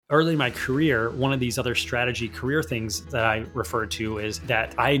Early in my career, one of these other strategy career things that I refer to is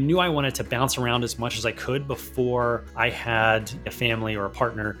that I knew I wanted to bounce around as much as I could before I had a family or a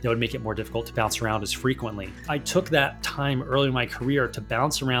partner that would make it more difficult to bounce around as frequently. I took that time early in my career to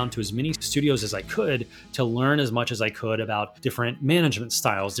bounce around to as many studios as I could to learn as much as I could about different management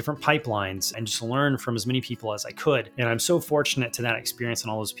styles, different pipelines, and just learn from as many people as I could. And I'm so fortunate to that experience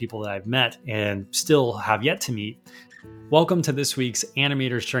and all those people that I've met and still have yet to meet. Welcome to this week's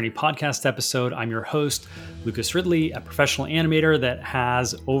Animator's Journey podcast episode. I'm your host, Lucas Ridley, a professional animator that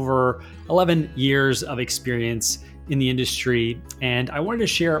has over 11 years of experience in the industry. And I wanted to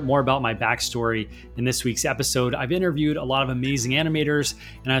share more about my backstory in this week's episode. I've interviewed a lot of amazing animators,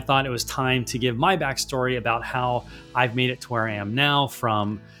 and I thought it was time to give my backstory about how I've made it to where I am now,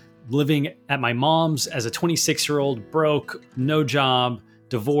 from living at my mom's as a 26-year-old, broke, no job,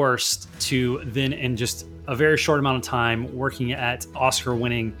 divorced, to then in just a very short amount of time working at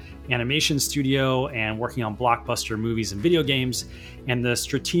Oscar-winning animation studio and working on blockbuster movies and video games, and the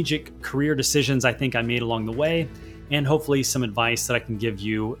strategic career decisions I think I made along the way, and hopefully some advice that I can give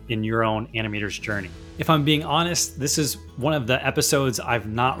you in your own animator's journey. If I'm being honest, this is one of the episodes I've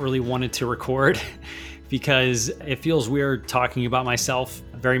not really wanted to record because it feels weird talking about myself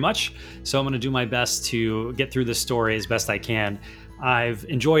very much. So I'm going to do my best to get through this story as best I can. I've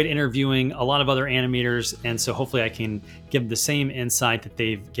enjoyed interviewing a lot of other animators, and so hopefully I can give the same insight that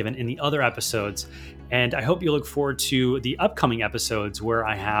they've given in the other episodes. And I hope you look forward to the upcoming episodes where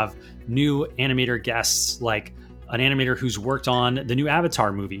I have new animator guests, like an animator who's worked on the new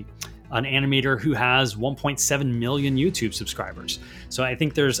Avatar movie, an animator who has 1.7 million YouTube subscribers. So I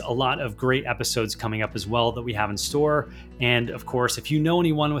think there's a lot of great episodes coming up as well that we have in store. And of course, if you know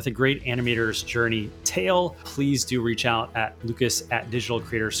anyone with a great animator's journey tale, please do reach out at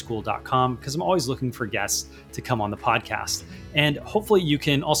lucas@digitalcreatorschool.com, because I'm always looking for guests to come on the podcast. And hopefully you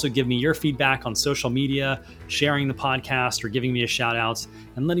can also give me your feedback on social media, sharing the podcast or giving me a shout out,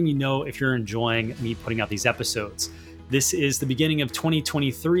 and letting me know if you're enjoying me putting out these episodes. This is the beginning of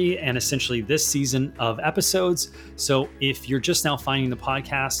 2023 and essentially this season of episodes. So if you're just now finding the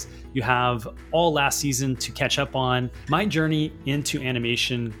podcast, you have all last season to catch up on. My journey into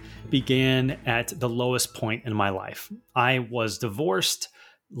animation began at the lowest point in my life. I was divorced,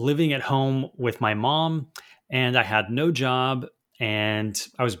 living at home with my mom, and I had no job, and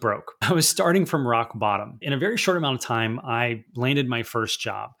I was broke. I was starting from rock bottom. In a very short amount of time, I landed my first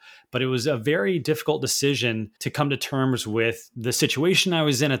job, but it was a very difficult decision to come to terms with the situation I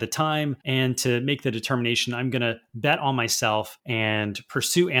was in at the time and to make the determination I'm going to bet on myself and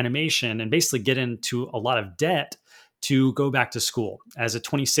pursue animation and basically get into a lot of debt to go back to school. As a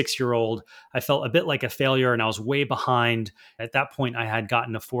 26-year-old, I felt a bit like a failure and I was way behind. At that point, I had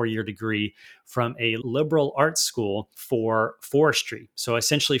gotten a 4-year degree from a liberal arts school for forestry. So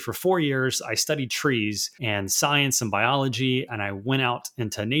essentially for 4 years, I studied trees and science and biology, and I went out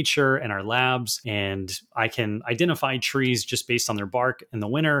into nature and our labs, and I can identify trees just based on their bark in the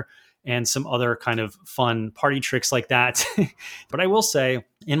winter and some other kind of fun party tricks like that. But I will say,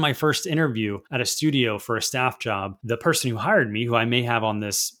 in my first interview at a studio for a staff job, the person who hired me, who I may have on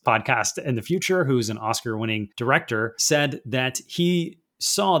this podcast in the future, who's an Oscar-winning director, said that he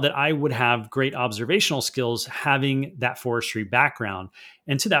saw that I would have great observational skills having that forestry background.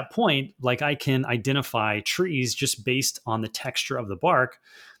 And to that point, like, I can identify trees just based on the texture of the bark.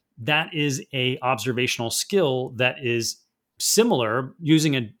 That is a observational skill that is similar,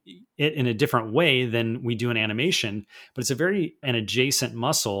 using it in a different way than we do in animation, but it's an adjacent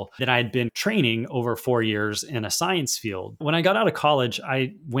muscle that I had been training over 4 years in a science field. When I got out of college,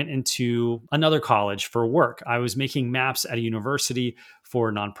 I went into another college for work. I was making maps at a university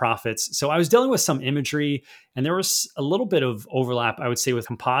for nonprofits. So I was dealing with some imagery, and there was a little bit of overlap, I would say, with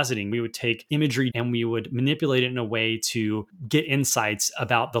compositing. We would take imagery and we would manipulate it in a way to get insights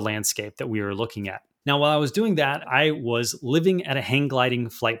about the landscape that we were looking at. Now, while I was doing that, I was living at a hang gliding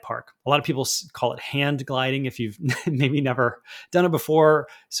flight park. A lot of people call it hand gliding if you've maybe never done it before.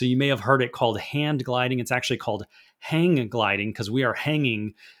 So you may have heard it called hand gliding. It's actually called hang gliding because we are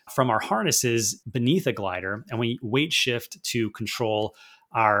hanging from our harnesses beneath a glider, and we weight shift to control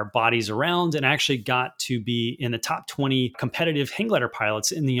our bodies around, and actually got to be in the top 20 competitive hang glider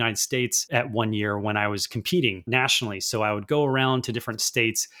pilots in the United States at one year when I was competing nationally. So I would go around to different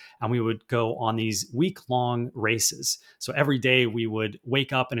states and we would go on these week-long races. So every day we would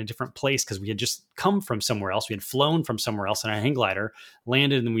wake up in a different place because we had just come from somewhere else. We had flown from somewhere else in a hang glider,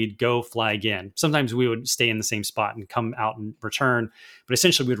 landed, and we'd go fly again. Sometimes we would stay in the same spot and come out and return, but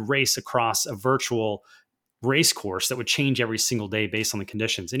essentially we'd race across a virtual race course that would change every single day based on the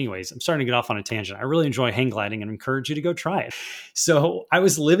conditions. Anyways, I'm starting to get off on a tangent. I really enjoy hang gliding and encourage you to go try it. So I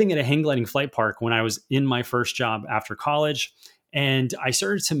was living at a hang gliding flight park when I was in my first job after college, and I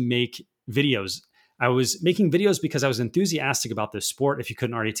started to make videos. I was making videos because I was enthusiastic about this sport, if you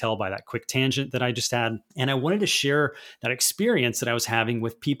couldn't already tell by that quick tangent that I just had. And I wanted to share that experience that I was having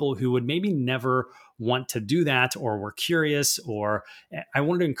with people who would maybe never want to do that or were curious, or I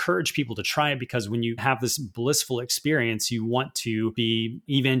wanted to encourage people to try it because when you have this blissful experience, you want to be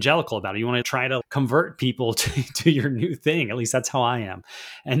evangelical about it. You want to try to convert people to your new thing. At least that's how I am.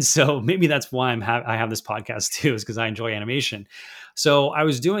 And so maybe that's why I have this podcast too, is because I enjoy animation. So I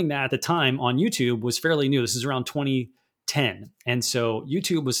was doing that at the time on YouTube, was fairly new. This is around 2010. And so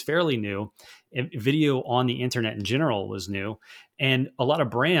YouTube was fairly new. Video on the internet in general was new. And a lot of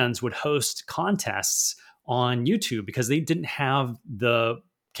brands would host contests on YouTube because they didn't have the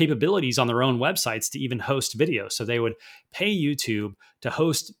capabilities on their own websites to even host video. So they would pay YouTube to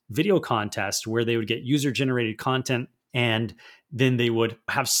host video contests where they would get user generated content, and then they would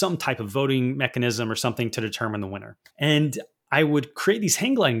have some type of voting mechanism or something to determine the winner. And I would create these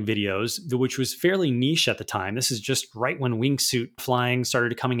hang gliding videos, which was fairly niche at the time. This is just right when wingsuit flying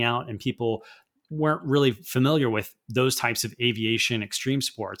started coming out and people weren't really familiar with those types of aviation extreme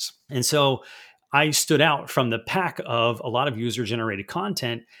sports. And so I stood out from the pack of a lot of user generated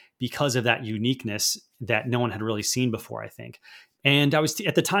content because of that uniqueness that no one had really seen before, I think. And I was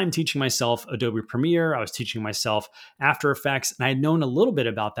at the time teaching myself Adobe Premiere. I was teaching myself After Effects. And I had known a little bit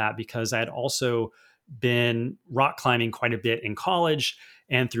about that because I had also been rock climbing quite a bit in college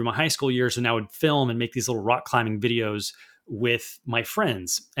and through my high school years. And I would film and make these little rock climbing videos with my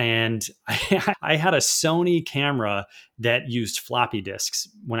friends. And I had a Sony camera that used floppy disks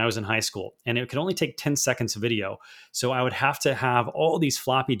when I was in high school, and it could only take 10 seconds of video. So I would have to have all these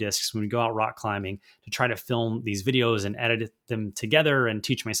floppy disks when we go out rock climbing to try to film these videos and edit them together and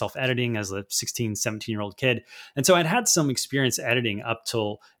teach myself editing as a 16, 17-year-old kid. And so I'd had some experience editing up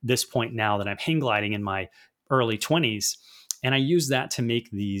till this point now that I'm hang gliding in my early 20s. And I used that to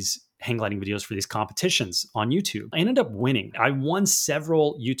make these hang gliding videos for these competitions on YouTube. I ended up winning. I won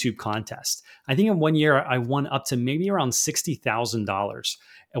several YouTube contests. I think in one year I won up to maybe around $60,000,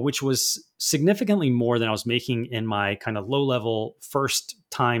 which was significantly more than I was making in my kind of low-level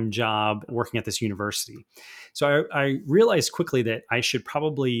first-time job working at this university. So I realized quickly that I should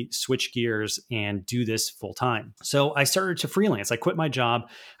probably switch gears and do this full-time. So I started to freelance. I quit my job.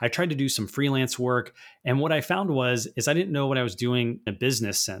 I tried to do some freelance work. And what I found is I didn't know what I was doing in a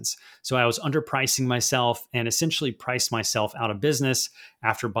business sense. So I was underpricing myself and essentially priced myself out of business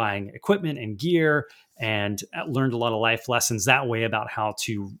after buying equipment and gear, and learned a lot of life lessons that way about how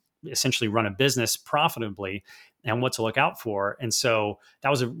to essentially run a business profitably and what to look out for. And so that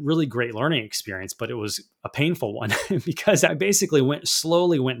was a really great learning experience, but it was a painful one because I basically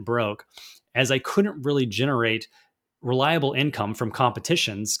slowly went broke as I couldn't really generate reliable income from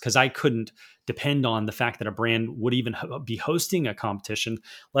competitions because I couldn't depend on the fact that a brand would even be hosting a competition,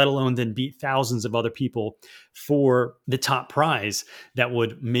 let alone then beat thousands of other people for the top prize that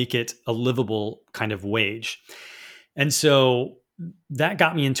would make it a livable kind of wage. And so that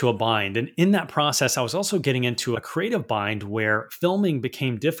got me into a bind. And in that process, I was also getting into a creative bind where filming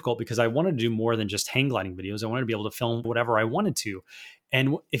became difficult because I wanted to do more than just hang gliding videos. I wanted to be able to film whatever I wanted to.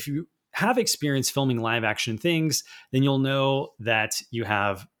 And if you have experience filming live action things, then you'll know that you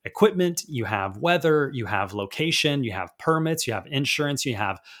have equipment, you have weather, you have location, you have permits, you have insurance, you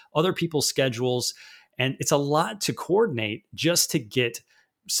have other people's schedules. And it's a lot to coordinate just to get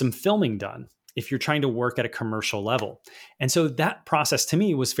some filming done if you're trying to work at a commercial level. And so that process to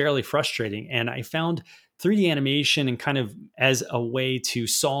me was fairly frustrating. And I found 3D animation and kind of as a way to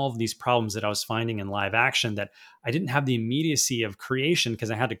solve these problems that I was finding in live action, that I didn't have the immediacy of creation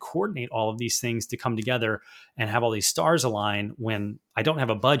because I had to coordinate all of these things to come together and have all these stars align when I don't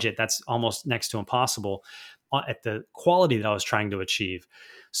have a budget. That's almost next to impossible at the quality that I was trying to achieve.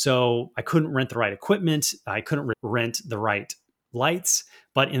 So I couldn't rent the right equipment. I couldn't rent the right lights.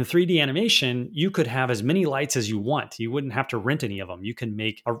 But in 3D animation, you could have as many lights as you want. You wouldn't have to rent any of them. You can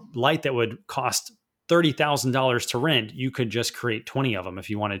make a light that would cost $30,000 to rent. You could just create 20 of them if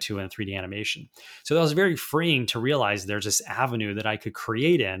you wanted to in 3D animation. So that was very freeing to realize there's this avenue that I could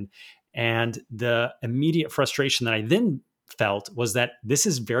create in. And the immediate frustration that I then felt was that this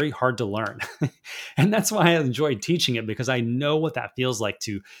is very hard to learn. And that's why I enjoyed teaching it, because I know what that feels like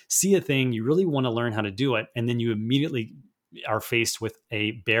to see a thing, you really want to learn how to do it, and then you immediately are faced with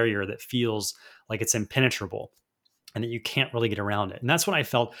a barrier that feels like it's impenetrable. and that you can't really get around it. And that's what I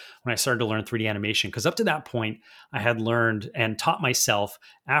felt when I started to learn 3D animation. Because up to that point, I had learned and taught myself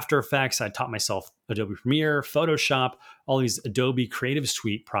After Effects, I taught myself Adobe Premiere, Photoshop, all these Adobe Creative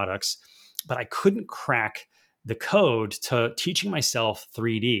Suite products, but I couldn't crack the code to teaching myself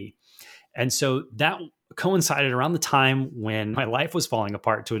 3D. And so that coincided around the time when my life was falling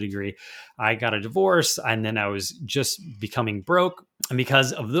apart to a degree. I got a divorce and then I was just becoming broke. And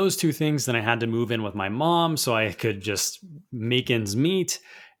because of those two things, then I had to move in with my mom so I could just make ends meet.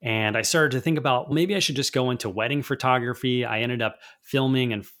 And I started to think about maybe I should just go into wedding photography. I ended up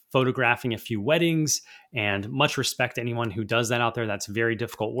filming and photographing a few weddings, and much respect to anyone who does that out there. That's very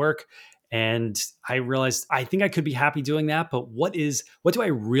difficult work. And I realized I think I could be happy doing that, but what do I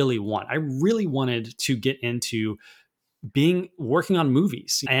really want? I really wanted to get into being working on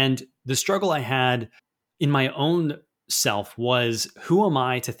movies. And the struggle I had in my own self was, who am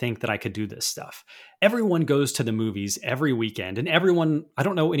I to think that I could do this stuff? Everyone goes to the movies every weekend, and I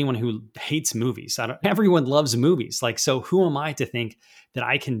don't know anyone who hates movies. Everyone loves movies. Like, so who am I to think that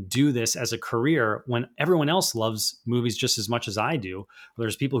I can do this as a career when everyone else loves movies just as much as I do?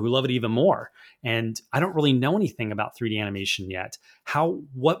 There's people who love it even more. And I don't really know anything about 3D animation yet.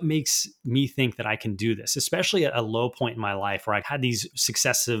 What makes me think that I can do this, especially at a low point in my life where I had these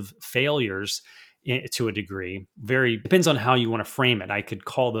successive failures to a degree. Very depends on how you want to frame it. I could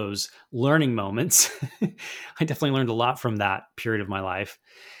call those learning moments. I definitely learned a lot from that period of my life.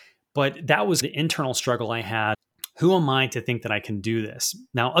 But that was the internal struggle I had. Who am I to think that I can do this?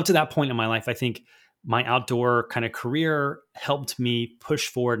 Now, up to that point in my life, I think my outdoor kind of career helped me push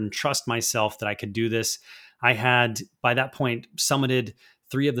forward and trust myself that I could do this. I had, by that point, summited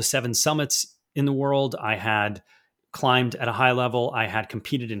 3 of the 7 summits in the world. I had climbed at a high level. I had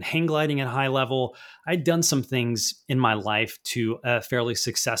competed in hang gliding at a high level. I'd done some things in my life to a fairly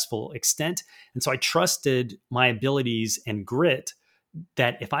successful extent. And so I trusted my abilities and grit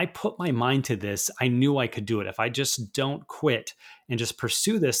that if I put my mind to this, I knew I could do it. If I just don't quit and just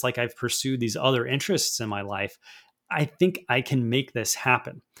pursue this like I've pursued these other interests in my life, I think I can make this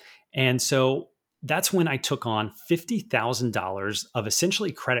happen. And so that's when I took on $50,000 of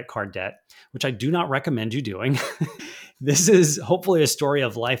essentially credit card debt, which I do not recommend you doing. This is hopefully a story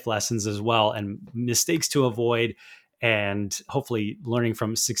of life lessons as well, and mistakes to avoid, and hopefully learning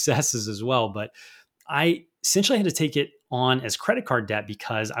from successes as well. But I essentially had to take it on as credit card debt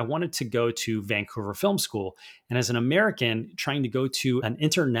because I wanted to go to Vancouver Film School. And as an American trying to go to an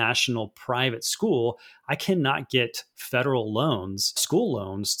international private school, I cannot get federal loans, school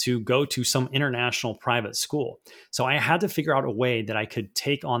loans, to go to some international private school. So I had to figure out a way that I could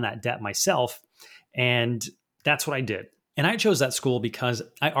take on that debt myself. And that's what I did. And I chose that school because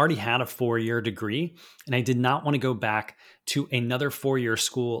I already had a 4-year degree, and I did not want to go back to another 4-year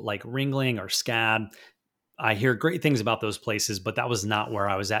school like Ringling or SCAD. I hear great things about those places, but that was not where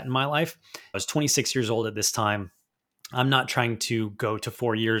I was at in my life. I was 26 years old at this time. I'm not trying to go to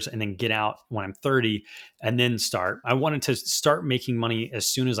 4 years and then get out when I'm 30 and then start. I wanted to start making money as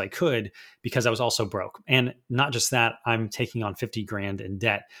soon as I could because I was also broke. And not just that, I'm taking on 50 grand in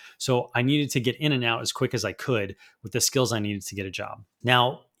debt. So I needed to get in and out as quick as I could with the skills I needed to get a job.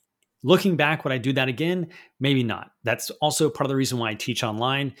 Now, looking back, would I do that again? Maybe not. That's also part of the reason why I teach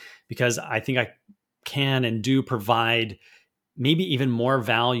online, because I think I can and do provide maybe even more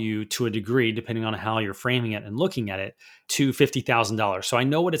value to a degree, depending on how you're framing it and looking at it, to $50,000. So I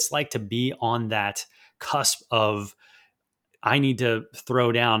know what it's like to be on that cusp of, I need to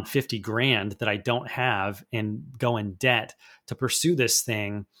throw down 50 grand that I don't have and go in debt to pursue this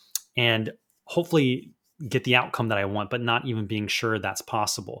thing and hopefully get the outcome that I want, but not even being sure that's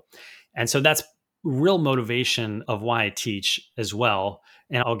possible. And so that's real motivation of why I teach as well.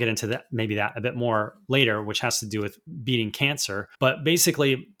 And I'll get into that, maybe that a bit more later, which has to do with beating cancer. But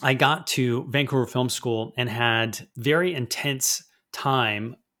basically, I got to Vancouver Film School and had very intense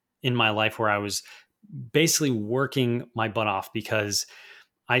time in my life where I was basically working my butt off because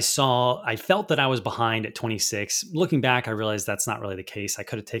I felt that I was behind at 26. Looking back, I realized that's not really the case. I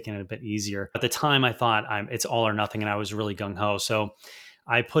could have taken it a bit easier. At the time, I thought it's all or nothing, and I was really gung ho. So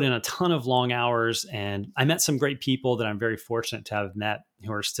I put in a ton of long hours, and I met some great people that I'm very fortunate to have met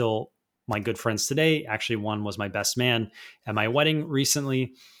who are still my good friends today. Actually, one was my best man at my wedding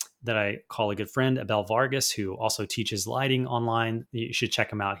recently that I call a good friend, Abel Vargas, who also teaches lighting online. You should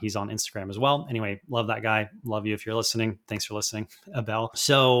check him out. He's on Instagram as well. Anyway, love that guy. Love you if you're listening. Thanks for listening, Abel.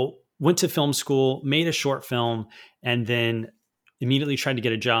 So went to film school, made a short film, and then immediately tried to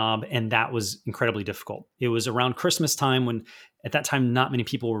get a job. And that was incredibly difficult. It was around Christmas time when at that time, not many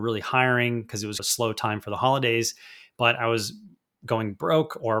people were really hiring because it was a slow time for the holidays. But I was going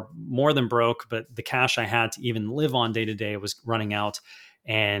broke or more than broke, but the cash I had to even live on day to day was running out.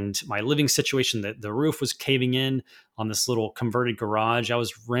 And my living situation, the roof was caving in on this little converted garage I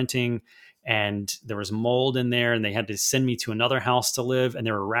was renting, and there was mold in there, and they had to send me to another house to live. And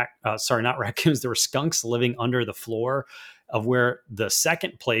there were not raccoons, there were skunks living under the floor of where the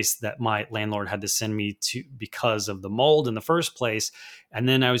second place that my landlord had to send me to because of the mold in the first place. And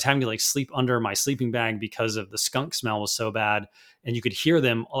then I was having to like sleep under my sleeping bag because of the skunk smell was so bad. And you could hear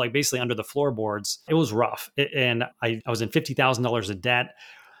them like basically under the floorboards. It was rough. And I was in $50,000 of debt.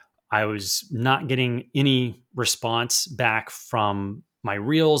 I was not getting any response back from my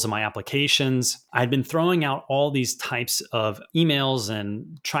reels and my applications. I'd been throwing out all these types of emails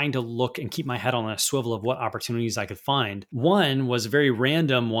and trying to look and keep my head on a swivel of what opportunities I could find. One was a very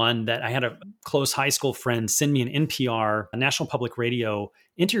random one that I had a close high school friend send me an NPR, a National Public Radio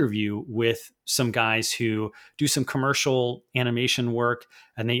interview with some guys who do some commercial animation work.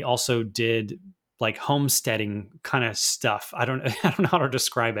 And they also did like homesteading kind of stuff. I don't know how to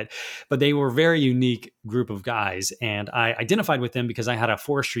describe it, but they were a very unique group of guys. And I identified with them because I had a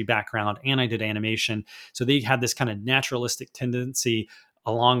forestry background and I did animation. So they had this kind of naturalistic tendency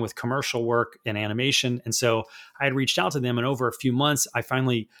along with commercial work and animation. And so I had reached out to them, and over a few months, I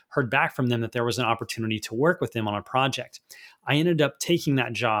finally heard back from them that there was an opportunity to work with them on a project. I ended up taking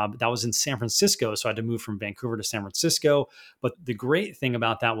that job. That was in San Francisco. So I had to move from Vancouver to San Francisco. But the great thing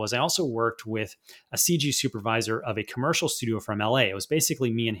about that was I also worked with a CG supervisor of a commercial studio from LA. It was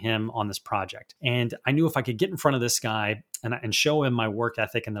basically me and him on this project. And I knew if I could get in front of this guy and show him my work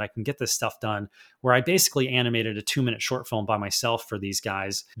ethic and that I can get this stuff done, where I basically animated a 2-minute short film by myself for these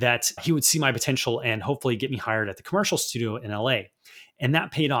guys, that he would see my potential and hopefully get me hired at the commercial studio in LA. And that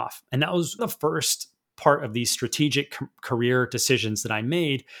paid off. And that was the first part of these strategic career decisions that I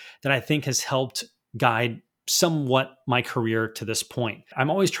made that I think has helped guide somewhat my career to this point. I'm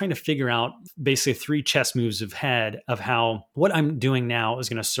always trying to figure out basically 3 chess moves ahead of how what I'm doing now is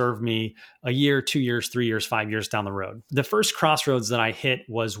going to serve me a year, 2 years, 3 years, 5 years down the road. The first crossroads that I hit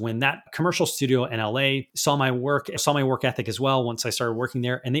was when that commercial studio in LA saw my work ethic as well once I started working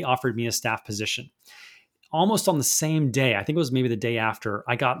there, and they offered me a staff position. Almost on the same day, I think it was maybe the day after,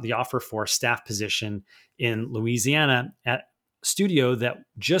 I got the offer for a staff position in Louisiana at a studio that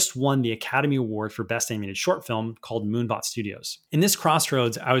just won the Academy Award for Best Animated Short Film called Moonbot Studios. In this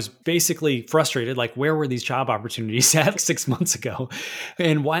crossroads, I was basically frustrated, like, where were these job opportunities at 6 months ago?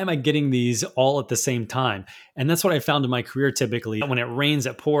 And why am I getting these all at the same time? And that's what I found in my career typically. When it rains,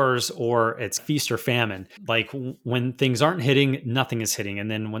 it pours, or it's feast or famine. Like when things aren't hitting, nothing is hitting. And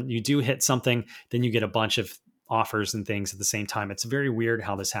then when you do hit something, then you get a bunch of offers and things at the same time. It's very weird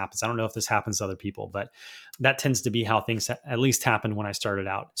how this happens. I don't know if this happens to other people, but that tends to be how things at least happened when I started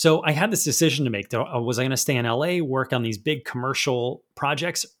out. So I had this decision to make. Was I going to stay in LA, work on these big commercial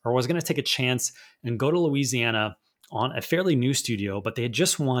projects, or was I going to take a chance and go to Louisiana on a fairly new studio, but they had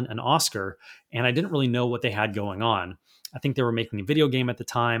just won an Oscar and I didn't really know what they had going on. I think they were making a video game at the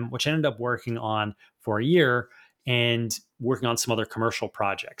time, which I ended up working on for a year and working on some other commercial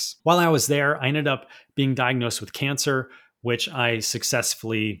projects. While I was there, I ended up being diagnosed with cancer, which I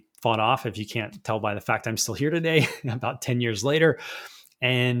successfully fought off, if you can't tell by the fact I'm still here today, about 10 years later.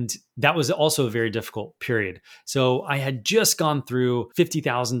 And that was also a very difficult period. So I had just gone through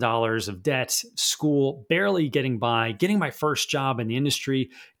 $50,000 of debt, school, barely getting by, getting my first job in the industry,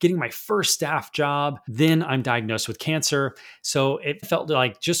 getting my first staff job. Then I'm diagnosed with cancer. So it felt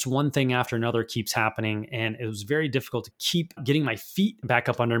like just one thing after another keeps happening. And it was very difficult to keep getting my feet back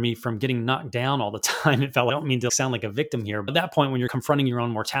up under me from getting knocked down all the time. It felt like, I don't mean to sound like a victim here, but at that point, when you're confronting your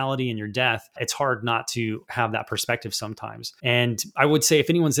own mortality and your death, it's hard not to have that perspective sometimes. And I would say if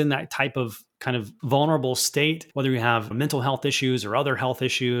anyone's in that type of kind of vulnerable state, whether you have mental health issues or other health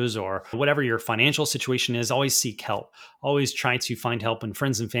issues or whatever your financial situation is, always seek help. Always try to find help in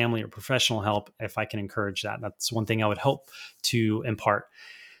friends and family or professional help if I can encourage that. That's one thing I would hope to impart.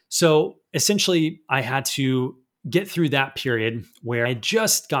 So essentially, I had to get through that period where I had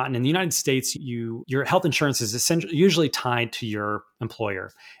just gotten in the United States, your health insurance is essentially usually tied to your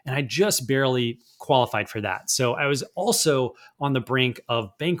employer. And I just barely qualified for that. So I was also on the brink of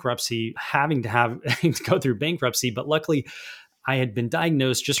bankruptcy, having to go through bankruptcy. But luckily, I had been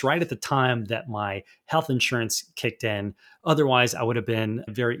diagnosed just right at the time that my health insurance kicked in. Otherwise, I would have been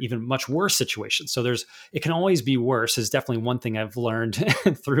in a even much worse situation. So it can always be worse is definitely one thing I've learned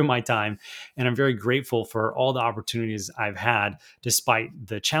through my time. And I'm very grateful for all the opportunities I've had, despite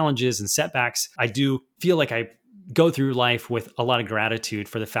the challenges and setbacks. I do feel like I go through life with a lot of gratitude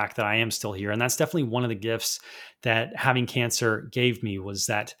for the fact that I am still here. And that's definitely one of the gifts that having cancer gave me, was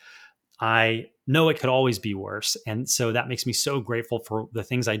that I know it could always be worse. And so that makes me so grateful for the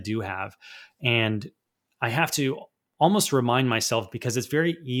things I do have. And I have to almost remind myself, because it's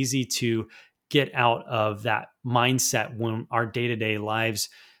very easy to get out of that mindset when our day-to-day lives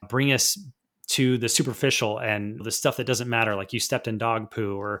bring us to the superficial and the stuff that doesn't matter, like you stepped in dog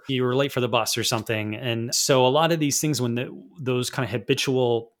poo or you were late for the bus or something. And so a lot of these things, when those kind of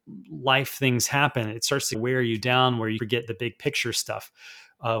habitual life things happen, it starts to wear you down, where you forget the big picture stuff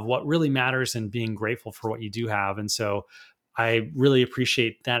of what really matters and being grateful for what you do have. And so I really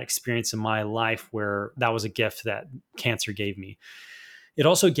appreciate that experience in my life, where that was a gift that cancer gave me. It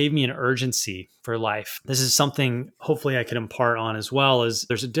also gave me an urgency for life. This is something hopefully I could impart on as well. Is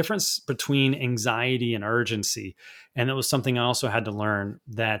there's a difference between anxiety and urgency. And it was something I also had to learn,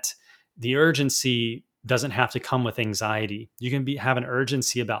 that the urgency doesn't have to come with anxiety. You can have an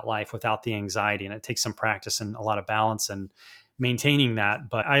urgency about life without the anxiety. And it takes some practice and a lot of balance and maintaining that.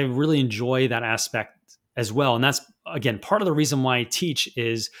 But I really enjoy that aspect as well. And that's, again, part of the reason why I teach,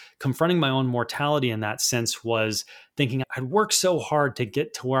 is confronting my own mortality in that sense. Was thinking I'd worked so hard to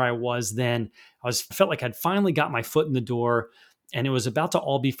get to where I was then. Felt like I'd finally got my foot in the door, and it was about to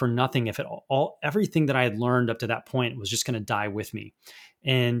all be for nothing if everything that I had learned up to that point was just going to die with me.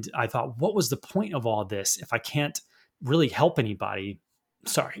 And I thought, what was the point of all this if I can't really help anybody?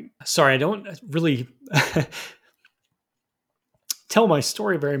 Sorry, I don't really tell my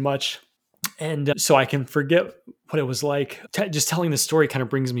story very much. And so I can forget what it was like. Just telling the story kind of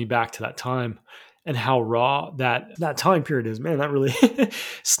brings me back to that time and how raw that time period is. Man, that really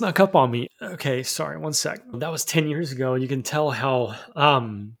snuck up on me. Okay, sorry, one sec. That was 10 years ago. And you can tell how,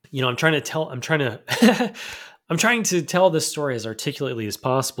 I'm trying to I'm trying to tell this story as articulately as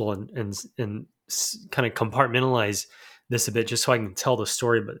possible, and kind of compartmentalize this a bit, just so I can tell the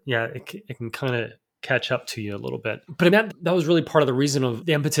story. But yeah, it can kind of catch up to you a little bit. But that was really part of the reason of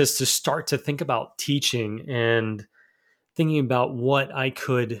the impetus to start to think about teaching and thinking about what I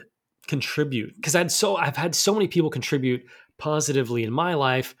could contribute. Because I've had so many people contribute positively in my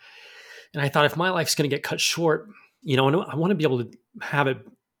life. And I thought, if my life's going to get cut short, I want to be able to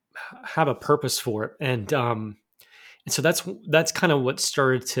have a purpose for it. And so that's kind of what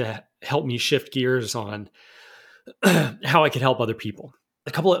started to help me shift gears on how I could help other people.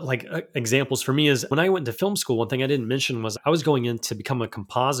 A couple of examples for me is, when I went to film school, one thing I didn't mention was I was going in to become a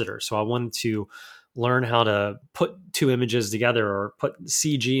compositor. So I wanted to learn how to put two images together, or put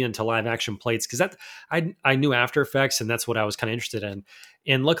CG into live action plates, because I knew After Effects, and that's what I was kind of interested in.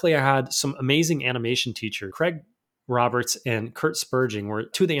 And luckily I had some amazing animation teachers. Craig Roberts and Kurt Spurging were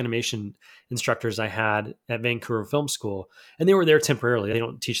two of the animation instructors I had at Vancouver Film School, and they were there temporarily. They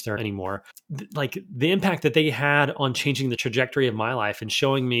don't teach there anymore. Like, the impact that they had on changing the trajectory of my life and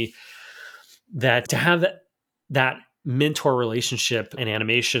showing me that to have that mentor relationship in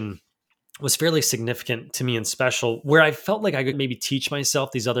animation was fairly significant to me and special, where I felt like I could maybe teach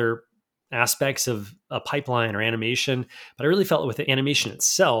myself these other aspects of a pipeline or animation, but I really felt with the animation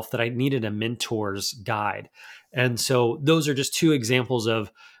itself that I needed a mentor's guide. And so those are just two examples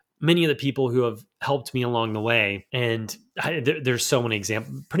of many of the people who have helped me along the way. And there's so many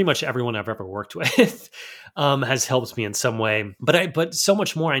examples. Pretty much everyone I've ever worked with has helped me in some way. But so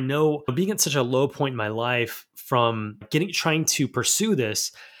much more. I know, being at such a low point in my life from trying to pursue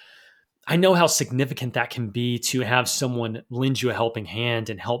this, I know how significant that can be, to have someone lend you a helping hand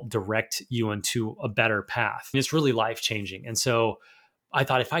and help direct you into a better path. And it's really life-changing. And so I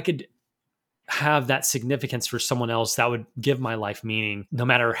thought, if I could have that significance for someone else, that would give my life meaning, no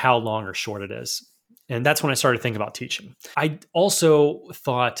matter how long or short it is. And that's when I started thinking about teaching. I also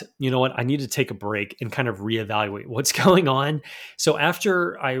thought, you know what, I need to take a break and kind of reevaluate what's going on. So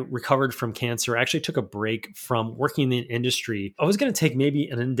after I recovered from cancer, I actually took a break from working in the industry. I was going to take maybe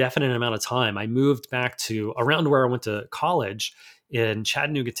an indefinite amount of time. I moved back to around where I went to college in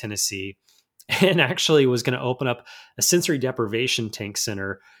Chattanooga, Tennessee, and actually was going to open up a sensory deprivation tank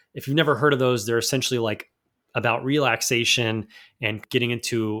center. If you've never heard of those, they're essentially like about relaxation and getting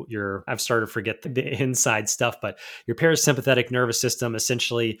into I've started to forget the inside stuff, but your parasympathetic nervous system.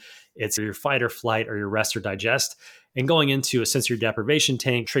 Essentially, it's your fight or flight, or your rest or digest. And going into a sensory deprivation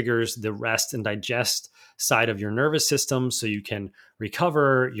tank triggers the rest and digest side of your nervous system, so you can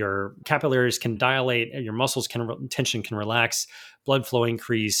recover, your capillaries can dilate, your muscles tension can relax, blood flow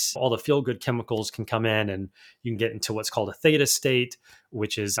increase, all the feel-good chemicals can come in, and you can get into what's called a theta state,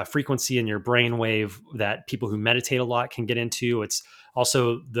 which is a frequency in your brainwave that people who meditate a lot can get into. It's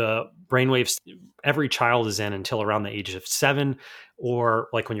also the brainwaves every child is in until around the age of 7, or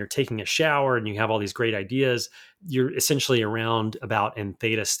like when you're taking a shower and you have all these great ideas, you're essentially around about in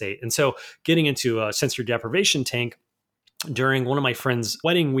theta state. And so getting into a sensory deprivation tank during one of my friend's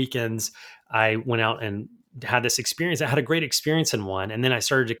wedding weekends, I went out and had this experience. I had a great experience in one. And then I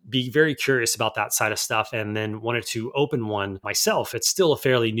started to be very curious about that side of stuff and then wanted to open one myself. It's still a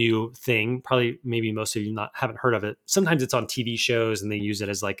fairly new thing. Probably maybe most of you haven't heard of it. Sometimes it's on TV shows and they use it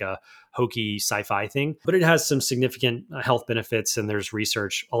as like a hokey sci-fi thing, but it has some significant health benefits and there's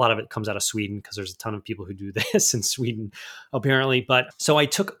research. A lot of it comes out of Sweden because there's a ton of people who do this in Sweden, apparently. But so I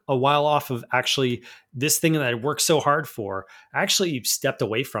took a while off of actually this thing that I worked so hard for. I actually stepped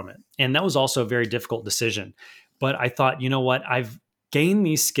away from it. And that was also a very difficult decision. But I thought, you know what? I've gained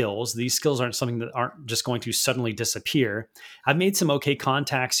these skills. These skills aren't something that aren't just going to suddenly disappear. I've made some okay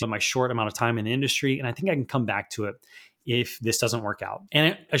contacts in my short amount of time in the industry, and I think I can come back to it if this doesn't work out.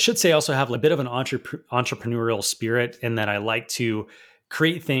 And I should say I also have a bit of an entrepreneurial spirit in that I like to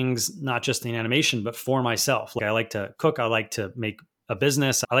create things, not just in animation, but for myself. Like I like to cook. I like to make a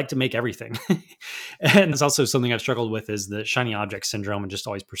business. I like to make everything. And it's also something I've struggled with is the shiny object syndrome and just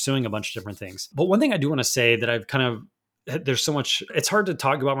always pursuing a bunch of different things. But one thing I do want to say that I've kind of there's so much, it's hard to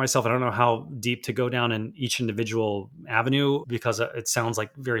talk about myself. I don't know how deep to go down in each individual avenue because it sounds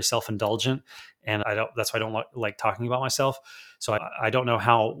like very self-indulgent. And that's why I don't like talking about myself. So I don't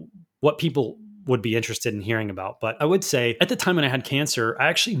know what people would be interested in hearing about. But I would say at the time when I had cancer, I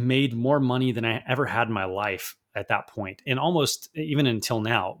actually made more money than I ever had in my life at that point, and almost even until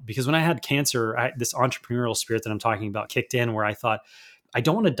now. Because when I had cancer, this entrepreneurial spirit that I'm talking about kicked in where I thought, I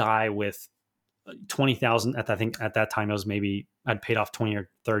don't want to die with 20,000. I think at that time it was maybe I'd paid off 20 or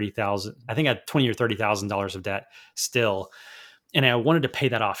 30,000. I think I had 20 or $30,000 of debt still. And I wanted to pay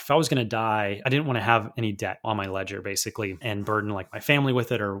that off. If I was going to die, I didn't want to have any debt on my ledger, basically, and burden like my family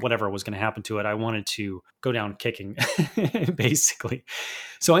with it or whatever was going to happen to it. I wanted to go down kicking, basically.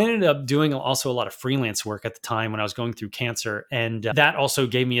 So I ended up doing also a lot of freelance work at the time when I was going through cancer. And that also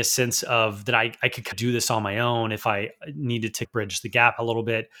gave me a sense of that I could do this on my own if I needed to bridge the gap a little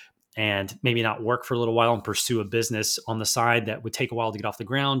bit and maybe not work for a little while and pursue a business on the side that would take a while to get off the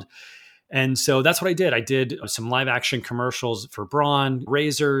ground. And so that's what I did. I did some live action commercials for Braun,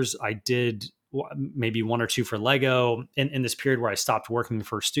 razors. I did maybe one or two for Lego in this period where I stopped working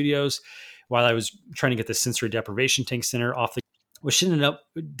for studios while I was trying to get the sensory deprivation tank center off which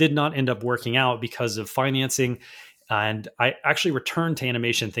did not end up working out because of financing. And I actually returned to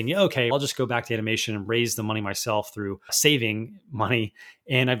animation thinking, okay, I'll just go back to animation and raise the money myself through saving money.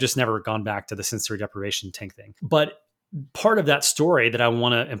 And I've just never gone back to the sensory deprivation tank thing. But part of that story that I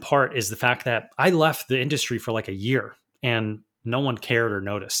want to impart is the fact that I left the industry for like a year and no one cared or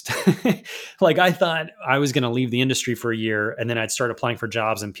noticed. Like I thought I was going to leave the industry for a year and then I'd start applying for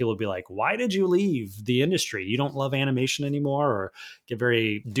jobs and people would be like, why did you leave the industry? You don't love animation anymore, or get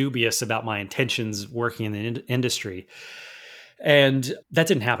very dubious about my intentions working in the industry. And that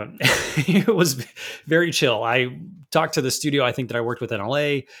didn't happen. It was very chill. I talked to the studio, I think that I worked with in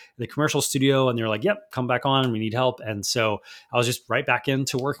LA, the commercial studio, and they're like, yep, come back on. We need help. And so I was just right back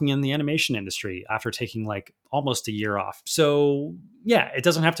into working in the animation industry after taking like almost a year off. So yeah, it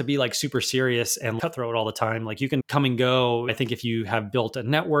doesn't have to be like super serious and cutthroat all the time. Like you can come and go. I think if you have built a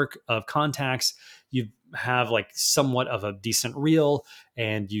network of contacts, you have like somewhat of a decent reel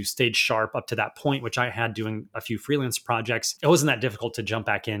and you stayed sharp up to that point, which I had doing a few freelance projects. It wasn't that difficult to jump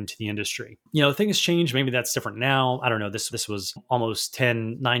back into the industry. You know, things change. Maybe that's different now. I don't know. This was almost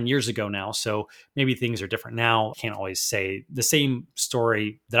 9 years ago now. So maybe things are different now. Can't always say the same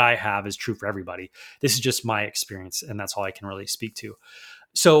story that I have is true for everybody. This is just my experience and that's all I can really speak to.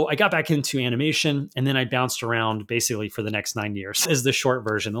 So I got back into animation and then I bounced around basically for the next 9 years is the short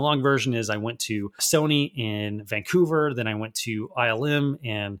version. The long version is I went to Sony in Vancouver. Then I went to ILM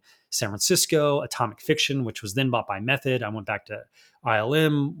in San Francisco, Atomic Fiction, which was then bought by Method. I went back to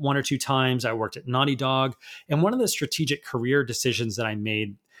ILM one or two times. I worked at Naughty Dog. And one of the strategic career decisions that I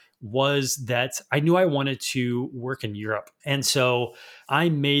made was that I knew I wanted to work in Europe. And so I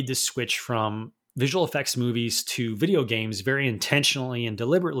made the switch from visual effects movies to video games very intentionally and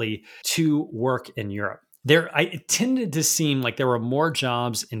deliberately to work in Europe. It tended to seem like there were more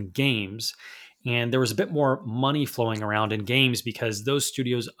jobs in games and there was a bit more money flowing around in games because those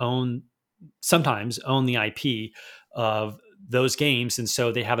studios sometimes own the IP of those games. And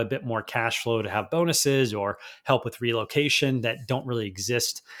so they have a bit more cash flow to have bonuses or help with relocation that don't really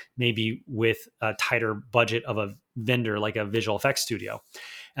exist maybe with a tighter budget of a vendor like a visual effects studio.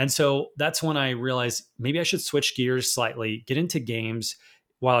 And so that's when I realized maybe I should switch gears slightly, get into games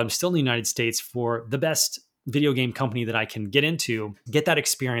while I'm still in the United States for the best video game company that I can get into, get that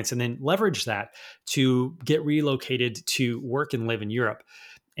experience, and then leverage that to get relocated to work and live in Europe.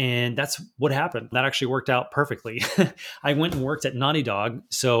 And that's what happened. That actually worked out perfectly. I went and worked at Naughty Dog.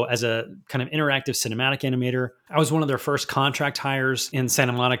 So, as a kind of interactive cinematic animator, I was one of their first contract hires in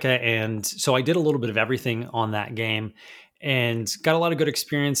Santa Monica. And so I did a little bit of everything on that game and got a lot of good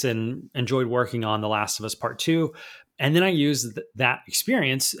experience and enjoyed working on The Last of Us Part 2. And then I used that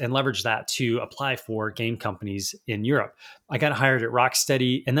experience and leveraged that to apply for game companies in Europe. I got hired at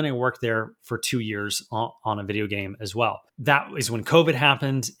Rocksteady, and then I worked there for 2 years on a video game as well. That is when COVID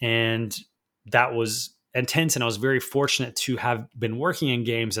happened, and that was intense. And I was very fortunate to have been working in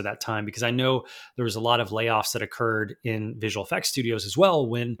games at that time, because I know there was a lot of layoffs that occurred in visual effects studios as well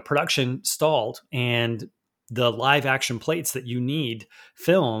when production stalled, and the live action plates that you need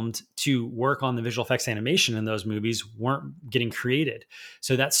filmed to work on the visual effects animation in those movies weren't getting created.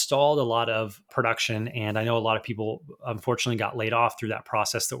 So that stalled a lot of production. And I know a lot of people unfortunately got laid off through that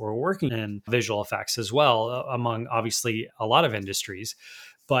process that were working in visual effects as well, among obviously a lot of industries.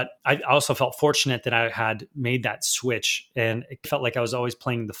 But I also felt fortunate that I had made that switch, and it felt like I was always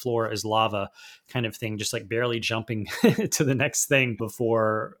playing the floor as lava kind of thing, just like barely jumping to the next thing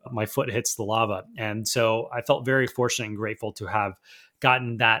before my foot hits the lava. And so I felt very fortunate and grateful to have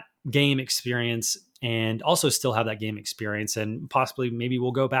gotten that game experience and also still have that game experience, and possibly maybe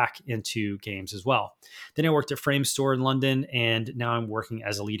we'll go back into games as well. Then I worked at Frame Store in London, and now I'm working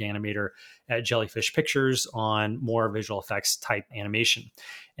as a lead animator at Jellyfish Pictures on more visual effects type animation.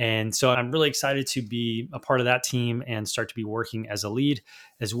 And so I'm really excited to be a part of that team and start to be working as a lead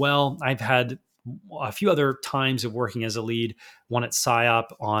as well. I've had a few other times of working as a lead, one at PSYOP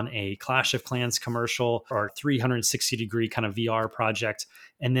on a Clash of Clans commercial or 360-degree kind of VR project.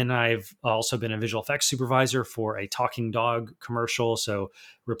 And then I've also been a visual effects supervisor for a talking dog commercial, so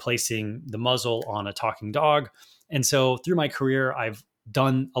replacing the muzzle on a talking dog. And so through my career, I've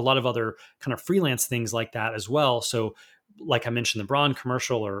done a lot of other kind of freelance things like that as well. So like I mentioned, the Braun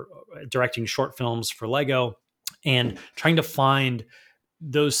commercial, or directing short films for Lego, and trying to find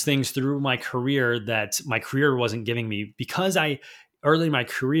those things through my career that my career wasn't giving me, because early in my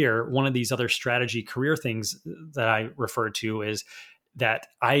career, one of these other strategy career things that I referred to is that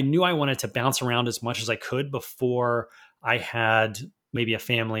I knew I wanted to bounce around as much as I could before I had maybe a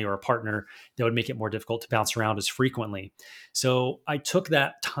family or a partner that would make it more difficult to bounce around as frequently. So I took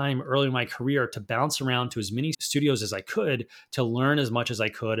that time early in my career to bounce around to as many studios as I could, to learn as much as I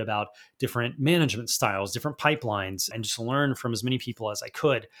could about different management styles, different pipelines, and just learn from as many people as I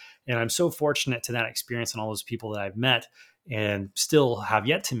could. And I'm so fortunate to that experience and all those people that I've met and still have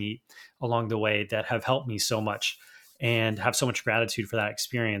yet to meet along the way that have helped me so much, and have so much gratitude for that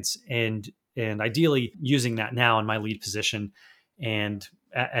experience. And ideally using that now in my lead position, and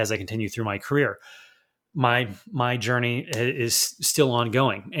as I continue through my career. My journey is still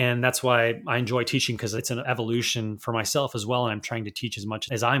ongoing, and that's why I enjoy teaching, because it's an evolution for myself as well, and I'm trying to teach as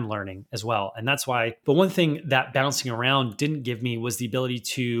much as I'm learning as well. And that's why, but one thing that bouncing around didn't give me was the ability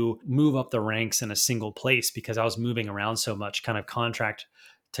to move up the ranks in a single place, because I was moving around so much, kind of contract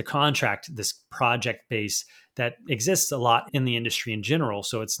to contract, this project base that exists a lot in the industry in general.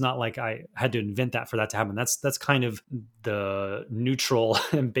 So it's not like I had to invent that for that to happen. That's kind of the neutral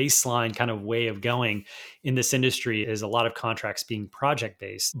and baseline kind of way of going in this industry, is a lot of contracts being project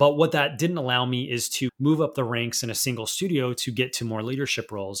based. But what that didn't allow me is to move up the ranks in a single studio to get to more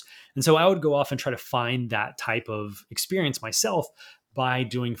leadership roles. And so I would go off and try to find that type of experience myself by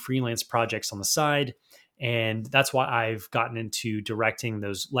doing freelance projects on the side. And that's why I've gotten into directing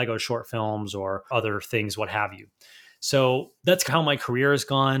those Lego short films or other things, what have you. So that's how my career has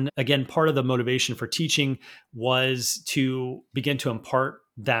gone. Again, part of the motivation for teaching was to begin to impart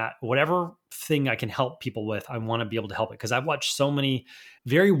that whatever thing I can help people with, I want to be able to help it. Because I've watched so many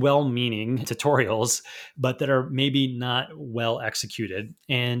very well-meaning tutorials, but that are maybe not well executed.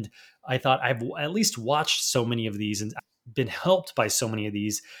 And I thought I've at least watched so many of these and been helped by so many of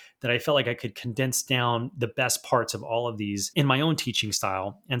these that I felt like I could condense down the best parts of all of these in my own teaching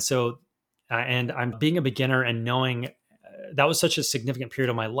style. And so, and I'm being a beginner and knowing that was such a significant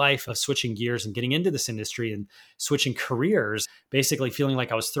period of my life of switching gears and getting into this industry and switching careers, basically feeling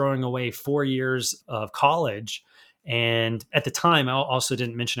like I was throwing away 4 years of college. And at the time, I also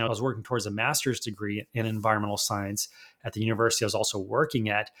didn't mention I was working towards a master's degree in environmental science at the university I was also working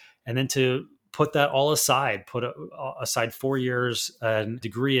at. And then to put that all aside, aside 4 years, a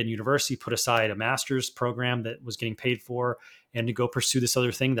degree in university, put aside a master's program that was getting paid for, and to go pursue this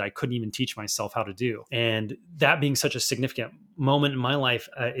other thing that I couldn't even teach myself how to do. And that being such a significant moment in my life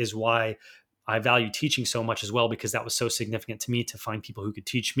is why I value teaching so much as well, because that was so significant to me to find people who could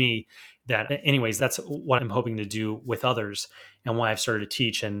teach me that. Anyways, that's what I'm hoping to do with others, and why I've started to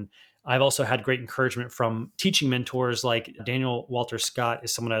teach. And I've also had great encouragement from teaching mentors like Daniel Walter Scott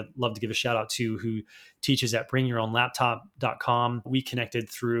is someone I'd love to give a shout out to, who teaches at bringyourownlaptop.com. We connected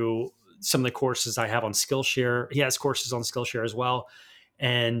through some of the courses I have on Skillshare. He has courses on Skillshare as well.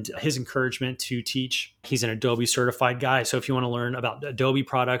 And his encouragement to teach. He's an Adobe certified guy. So if you want to learn about Adobe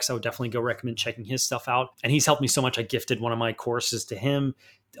products, I would definitely go recommend checking his stuff out. And he's helped me so much. I gifted one of my courses to him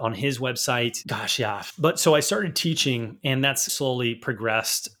on his website. Gosh, yeah. But so I started teaching, and that's slowly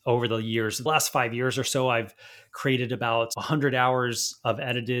progressed over the years. The last 5 years or so, I've created about 100 hours of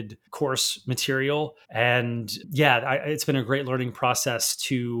edited course material. And yeah, it's been a great learning process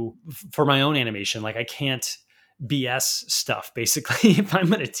for my own animation. Like I can't BS stuff. Basically, if I'm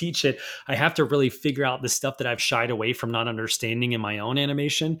going to teach it, I have to really figure out the stuff that I've shied away from not understanding in my own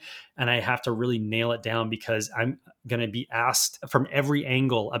animation. And I have to really nail it down because I'm going to be asked from every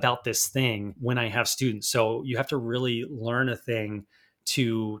angle about this thing when I have students. So you have to really learn a thing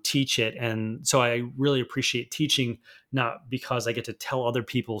to teach it. And so I really appreciate teaching, not because I get to tell other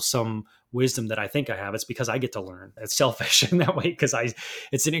people some wisdom that I think I have. It's because I get to learn. It's selfish in that way because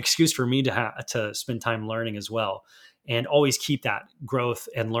it's an excuse for me to spend time learning as well, and always keep that growth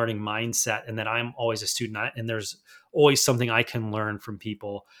and learning mindset. And that I'm always a student, and there's always something I can learn from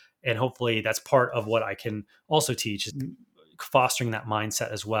people. And hopefully that's part of what I can also teach, fostering that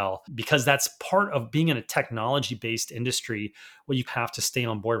mindset as well, because that's part of being in a technology based industry where you have to stay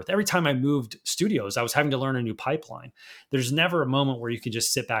on board with. Every time I moved studios, I was having to learn a new pipeline. There's never a moment where you can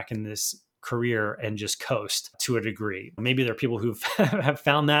just sit back in this career and just coast to a degree. Maybe there are people who have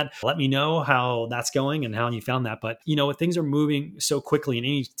found that. Let me know how that's going and how you found that. But things are moving so quickly in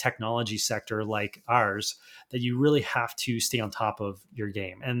any technology sector like ours that you really have to stay on top of your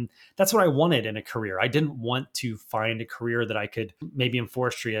game. And that's what I wanted in a career. I didn't want to find a career that I could, maybe in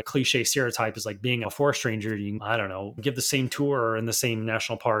forestry, a cliche stereotype is like being a forest ranger. You, I don't know, give the same tour in the same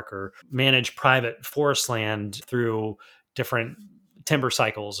national park or manage private forest land through different timber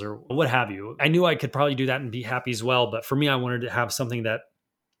cycles or what have you. I knew I could probably do that and be happy as well. But for me, I wanted to have something that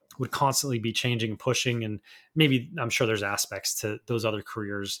would constantly be changing and pushing. And maybe I'm sure there's aspects to those other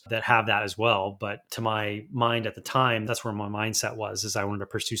careers that have that as well. But to my mind at the time, that's where my mindset was, is I wanted to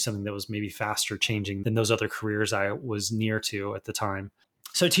pursue something that was maybe faster changing than those other careers I was near to at the time.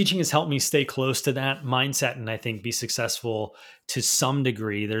 So teaching has helped me stay close to that mindset and I think be successful to some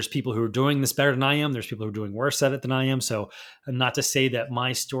degree. There's people who are doing this better than I am. There's people who are doing worse at it than I am. So not to say that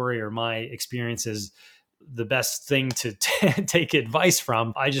my story or my experience is the best thing to take advice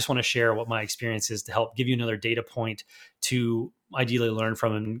from. I just want to share what my experience is to help give you another data point to ideally learn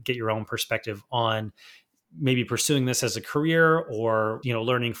from and get your own perspective on maybe pursuing this as a career or,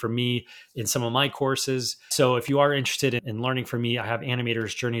 learning from me in some of my courses. So if you are interested in learning from me, I have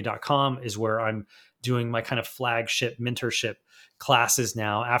animatorsjourney.com is where I'm doing my kind of flagship mentorship classes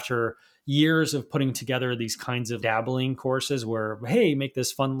now after years of putting together these kinds of dabbling courses where, hey, make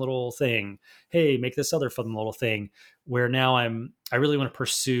this fun little thing. Hey, make this other fun little thing, where now I really want to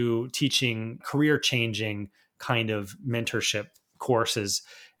pursue teaching career changing kind of mentorship courses.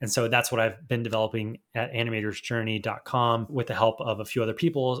 And so that's what I've been developing at animatorsjourney.com with the help of a few other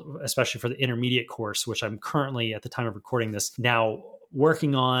people, especially for the intermediate course, which I'm currently, at the time of recording this, now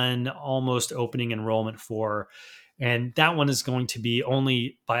working on almost opening enrollment for. And that one is going to be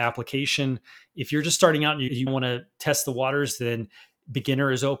only by application. If you're just starting out and you want to test the waters, then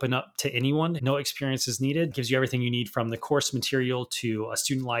beginner is open up to anyone. No experience is needed. Gives you everything you need from the course material to a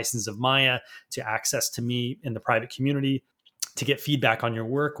student license of Maya to access to me in the private community, to get feedback on your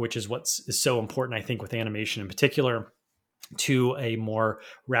work, which is is so important, I think, with animation in particular, to a more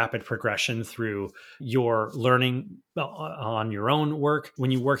rapid progression through your learning on your own work.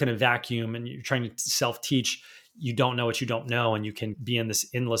 When you work in a vacuum and you're trying to self-teach, you don't know what you don't know, and you can be in this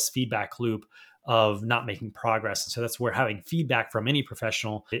endless feedback loop of not making progress. And so that's where having feedback from any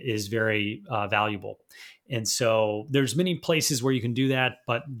professional is very valuable. And so there's many places where you can do that,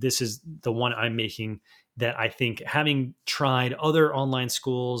 but this is the one I'm making that I think, having tried other online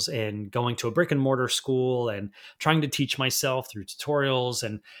schools and going to a brick and mortar school and trying to teach myself through tutorials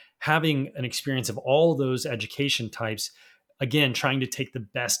and having an experience of all those education types, again, trying to take the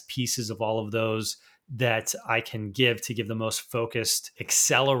best pieces of all of those that I can give to give the most focused,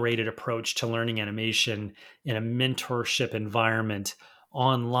 accelerated approach to learning animation in a mentorship environment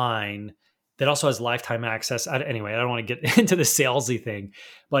online that also has lifetime access. Anyway, I don't want to get into the salesy thing,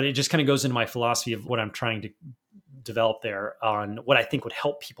 but it just kind of goes into my philosophy of what I'm trying to develop there on what I think would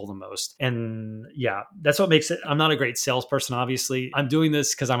help people the most. And yeah, that's what makes it. I'm not a great salesperson, obviously. I'm doing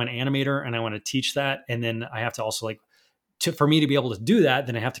this because I'm an animator and I want to teach that. And then I have to also for me to be able to do that,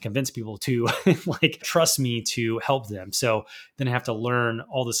 then I have to convince people to like trust me to help them. So then I have to learn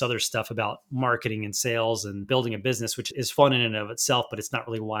all this other stuff about marketing and sales and building a business, which is fun in and of itself, but it's not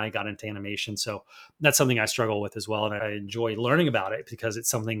really why I got into animation. So that's something I struggle with as well. And I enjoy learning about it because it's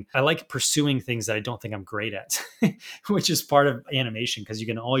something I like, pursuing things that I don't think I'm great at, which is part of animation, because you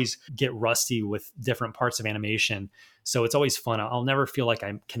can always get rusty with different parts of animation. So it's always fun. I'll never feel like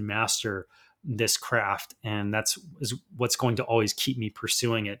I can master this craft. And is what's going to always keep me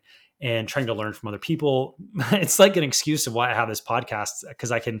pursuing it and trying to learn from other people. It's like an excuse of why I have this podcast,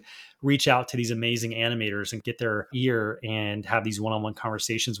 because I can reach out to these amazing animators and get their ear and have these one-on-one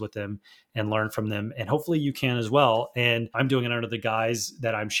conversations with them and learn from them. And hopefully you can as well. And I'm doing it under the guise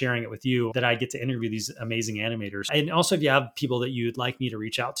that I'm sharing it with you, that I get to interview these amazing animators. And also, if you have people that you'd like me to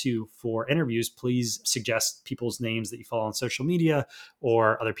reach out to for interviews, please suggest people's names that you follow on social media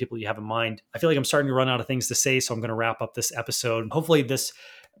or other people you have in mind. I feel like I'm starting to run out of things to say, so I'm going to wrap up this episode. Hopefully this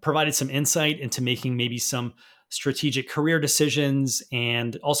provided some insight into making maybe some strategic career decisions,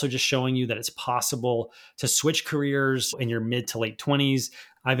 and also just showing you that it's possible to switch careers in your mid to late 20s.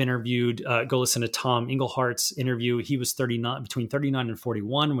 I've interviewed, go listen to Tom Englehart's interview. He was between 39 and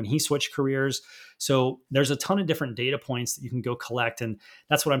 41 when he switched careers. So there's a ton of different data points that you can go collect. And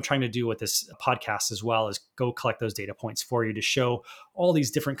that's what I'm trying to do with this podcast as well, is go collect those data points for you to show all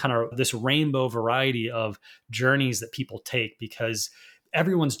these different kind of this rainbow variety of journeys that people take, because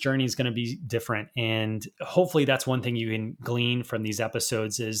everyone's journey is going to be different. And hopefully that's one thing you can glean from these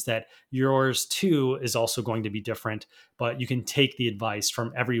episodes, is that yours too is also going to be different, but you can take the advice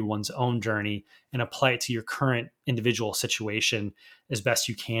from everyone's own journey and apply it to your current individual situation as best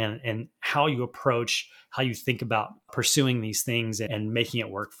you can, and how you approach, how you think about pursuing these things and making it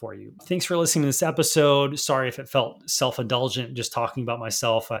work for you. Thanks for listening to this episode. Sorry if it felt self-indulgent just talking about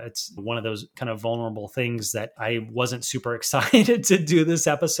myself. It's one of those kind of vulnerable things that I wasn't super excited to do this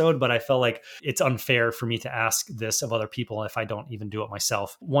episode, but I felt like it's unfair for me to ask this of other people if I don't even do it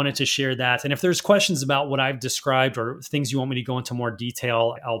myself. Wanted to share that. And if there's questions about what I've described or things you want me to go into more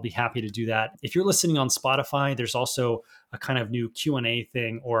detail, I'll be happy to do that. If you're listening on Spotify, there's also a kind of new Q&A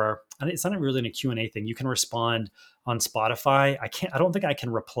thing, or it's not really a Q&A thing. You can respond on Spotify. I don't think I can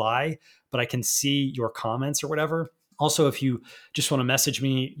reply, but I can see your comments or whatever. Also, if you just want to message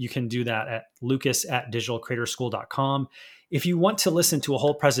me, you can do that at lucas@digitalcreatorschool.com. If you want to listen to a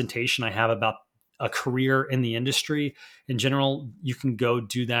whole presentation I have about a career in the industry in general, you can go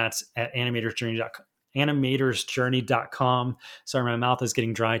do that at animatorsjourney.com. Sorry, my mouth is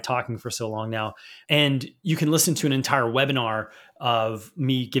getting dry talking for so long now. And you can listen to an entire webinar of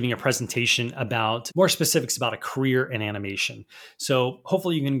me giving a presentation about more specifics about a career in animation. So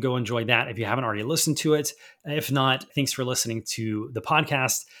hopefully you can go enjoy that if you haven't already listened to it. If not, thanks for listening to the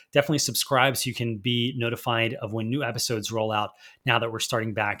podcast. Definitely subscribe so you can be notified of when new episodes roll out now that we're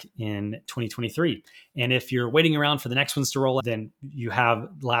starting back in 2023. And if you're waiting around for the next ones to roll out, then you have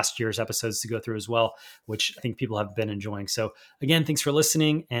last year's episodes to go through as well, which I think people have been enjoying. So again, thanks for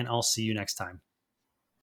listening, and I'll see you next time.